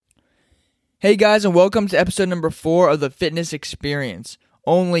Hey guys, and welcome to episode number 4 of the Fitness Experience.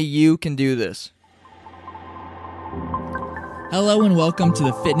 Only you can do this. Hello and welcome to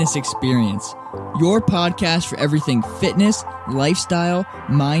the Fitness Experience, your podcast for everything fitness, lifestyle,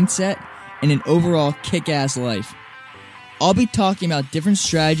 mindset, and an overall kick-ass life. I'll be talking about different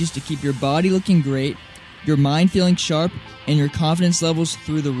strategies to keep your body looking great, your mind feeling sharp, and your confidence levels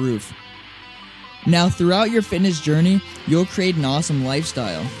through the roof. Now, throughout your fitness journey, you'll create an awesome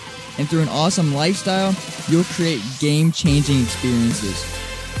lifestyle. And through an awesome lifestyle, you'll create game-changing experiences.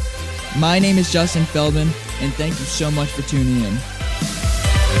 My name is Justin Feldman, and thank you so much for tuning in.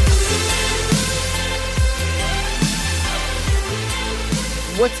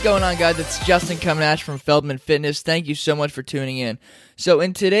 What's going on, guys? It's Justin coming at you from Feldman Fitness. Thank you so much for tuning in. So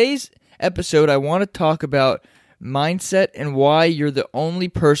in today's episode, I want to talk about mindset and why you're the only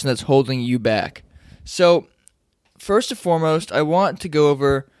person that's holding you back. So first and foremost, I want to go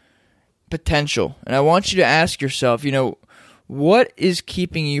over potential. And I want you to ask yourself, what is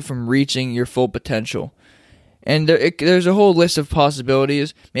keeping you from reaching your full potential? And there's a whole list of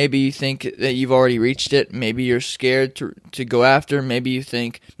possibilities. Maybe you think that you've already reached it. Maybe you're scared to go after. Maybe you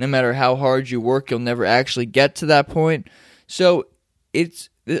think no matter how hard you work, you'll never actually get to that point. So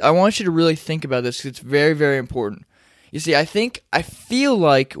I want you to really think about this because it's very, very important. You see, I feel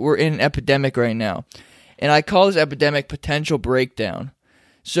like we're in an epidemic right now. And I call this epidemic potential breakdown.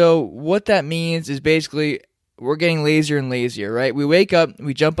 So what that means is basically we're getting lazier and lazier, right? We wake up,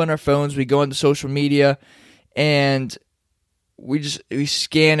 we jump on our phones, we go into social media, and we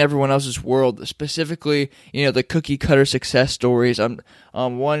scan everyone else's world, specifically, the cookie cutter success stories.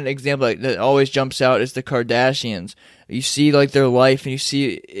 One example that always jumps out is the Kardashians. You see like their life, and you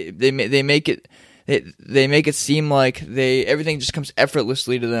see they make it seem like everything just comes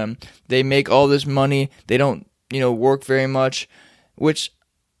effortlessly to them. They make all this money. They don't work very much, which,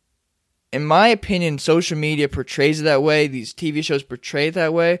 in my opinion, social media portrays it that way. These TV shows portray it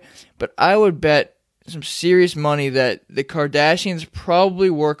that way. But I would bet some serious money that the Kardashians probably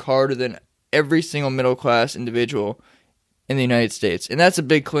work harder than every single middle-class individual in the United States. And that's a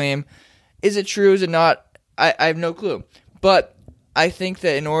big claim. Is it true? Is it not? I have no clue. But I think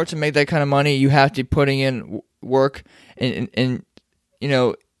that in order to make that kind of money, you have to be putting in work. And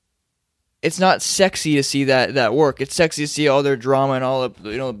it's not sexy to see that work. It's sexy to see all their drama and all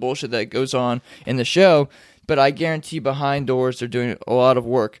the bullshit that goes on in the show. But I guarantee behind doors they're doing a lot of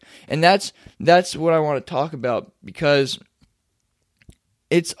work. And that's what I want to talk about, because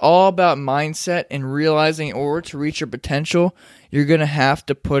it's all about mindset and realizing in order to reach your potential, you're going to have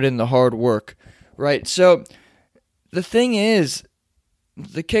to put in the hard work, right? So the thing is,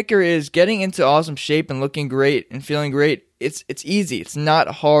 the kicker is getting into awesome shape and looking great and feeling great. It's easy. It's not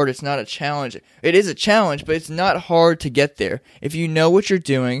hard. It's not a challenge. It is a challenge, but it's not hard to get there. If you know what you're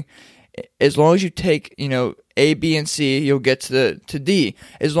doing, as long as you take, A, B, and C, you'll get to D.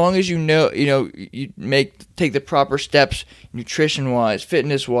 As long as you take the proper steps, nutrition-wise,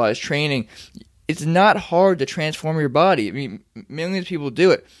 fitness-wise, training, it's not hard to transform your body. I mean, millions of people do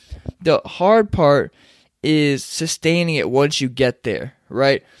it. The hard part is sustaining it once you get there,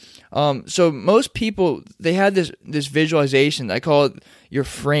 right? So most people, they have this visualization, I call it your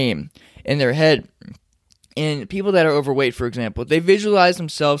frame, in their head. And people that are overweight, for example, they visualize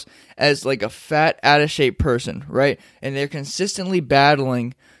themselves as like a fat, out-of-shape person, right? And they're consistently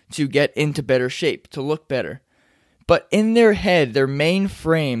battling to get into better shape, to look better. But in their head, their main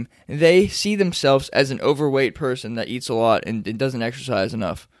frame, they see themselves as an overweight person that eats a lot and doesn't exercise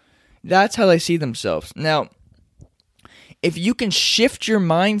enough. That's how they see themselves. Now, if you can shift your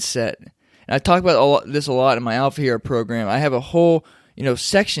mindset, and I talk about this a lot in my Alpha Hero program, I have a whole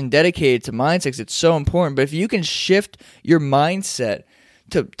section dedicated to mindset. It's so important. But if you can shift your mindset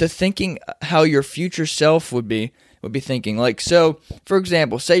to thinking how your future self would be thinking. Like, so, for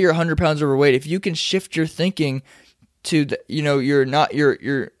example, say you're 100 pounds overweight. If you can shift your thinking to you're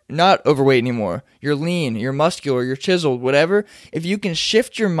not overweight anymore. You're lean, you're muscular, you're chiseled, whatever. If you can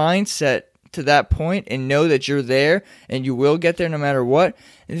shift your mindset to that point and know that you're there and you will get there no matter what,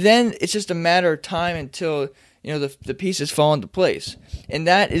 then it's just a matter of time until the pieces fall into place. And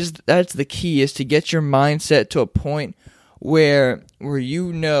that's the key, is to get your mindset to a point where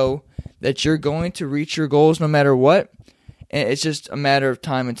you know that you're going to reach your goals no matter what, and it's just a matter of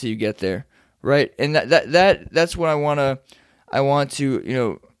time until you get there, right? And that's what I want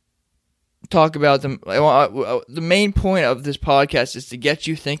to talk about. The main point of this podcast is to get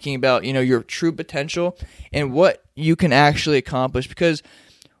you thinking about your true potential and what you can actually accomplish, because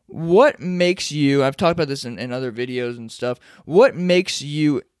what makes you, I've talked about this in other videos and stuff, what makes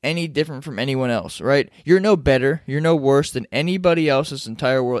you any different from anyone else, right? You're no better, you're no worse than anybody else in this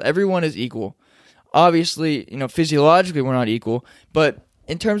entire world. Everyone is equal. Obviously, physiologically we're not equal, but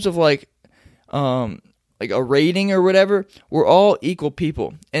in terms of like a rating or whatever, we're all equal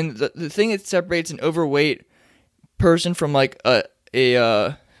people. And the thing that separates an overweight person from like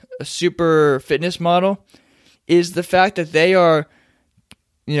a super fitness model is the fact that they are,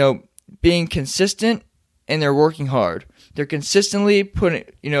 being consistent and they're working hard. They're consistently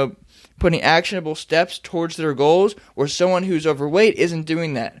putting actionable steps towards their goals, where someone who's overweight isn't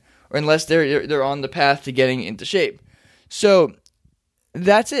doing that, or unless they're on the path to getting into shape. So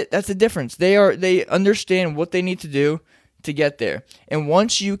that's it. That's the difference. They understand what they need to do to get there. And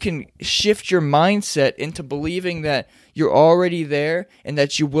once you can shift your mindset into believing that you're already there and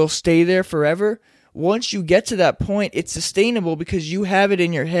that you will stay there forever, once you get to that point, it's sustainable because you have it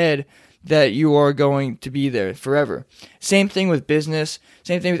in your head that you are going to be there forever. Same thing with business.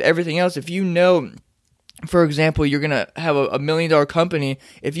 Same thing with everything else. If you know, for example, you're going to have a $1 million company,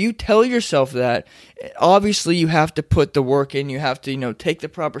 if you tell yourself that, obviously you have to put the work in, you have to, take the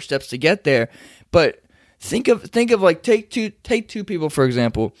proper steps to get there. But think of like, take two people, for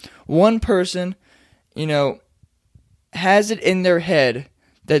example. One person, has it in their head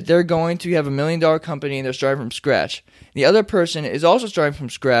that they're going to have $1 million company and they're starting from scratch. The other person is also starting from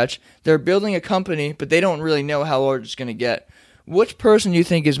scratch. They're building a company, but they don't really know how large it's going to get. Which person do you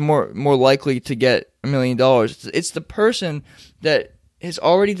think is more likely to get $1 million? It's the person that has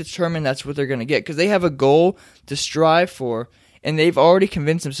already determined that's what they're going to get, because they have a goal to strive for, and they've already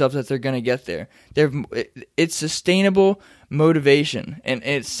convinced themselves that they're going to get there. It's sustainable motivation, and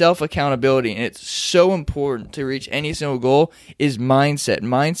it's self-accountability, and it's so important to reach any single goal is mindset.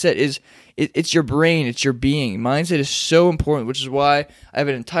 Mindset is it's your brain, it's your being. Mindset is so important, which is why I have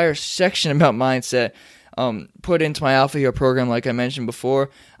an entire section about mindset put into my Alpha Hero program, like I mentioned before.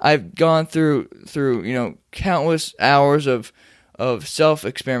 I've gone through countless hours of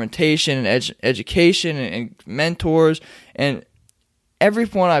self-experimentation and education and mentors, and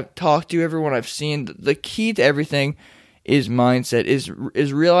everyone I've talked to, everyone I've seen, the key to everything is mindset,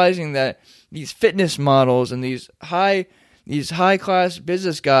 is realizing that these fitness models and these high class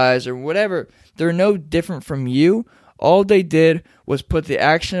business guys or whatever, they're no different from you. All they did was put the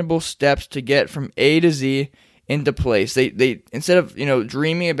actionable steps to get from A to Z into place. They instead of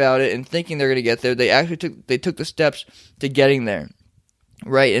dreaming about it and thinking they're going to get there, they actually took the steps to getting there.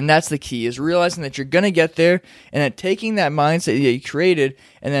 Right, and that's the key, is realizing that you're going to get there, and then taking that mindset that you created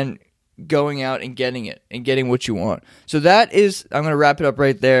and then going out and getting it and getting what you want. So that is, I'm going to wrap it up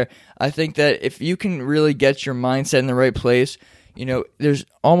right there. I think that if you can really get your mindset in the right place, there's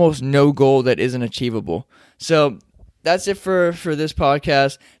almost no goal that isn't achievable. So that's it for this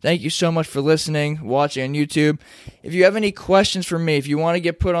podcast. Thank you so much for listening, watching on YouTube. If you have any questions for me, if you want to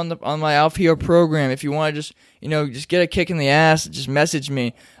get put on my Alpha Hero program, if you want to just get a kick in the ass, just message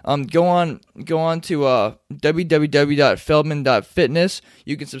me. Go on to www.feldman.fitness.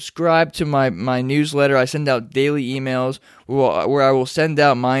 You can subscribe to my newsletter. I send out daily emails where I will send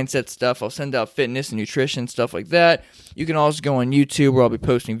out mindset stuff. I'll send out fitness and nutrition, stuff like that. You can also go on YouTube where I'll be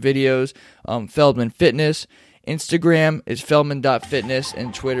posting videos, Feldman Fitness. Instagram is feldman.fitness,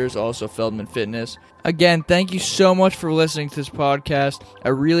 and Twitter is also Feldman Fitness. Again, thank you so much for listening to this podcast. I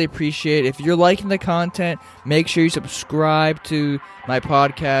really appreciate it. If you're liking the content, make sure you subscribe to my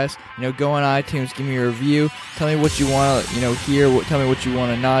podcast. Go on iTunes, give me a review. Tell me what you want to hear. Tell me what you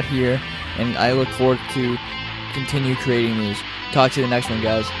want to not hear. And I look forward to continue creating these. Talk to you the next one,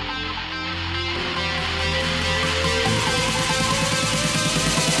 guys.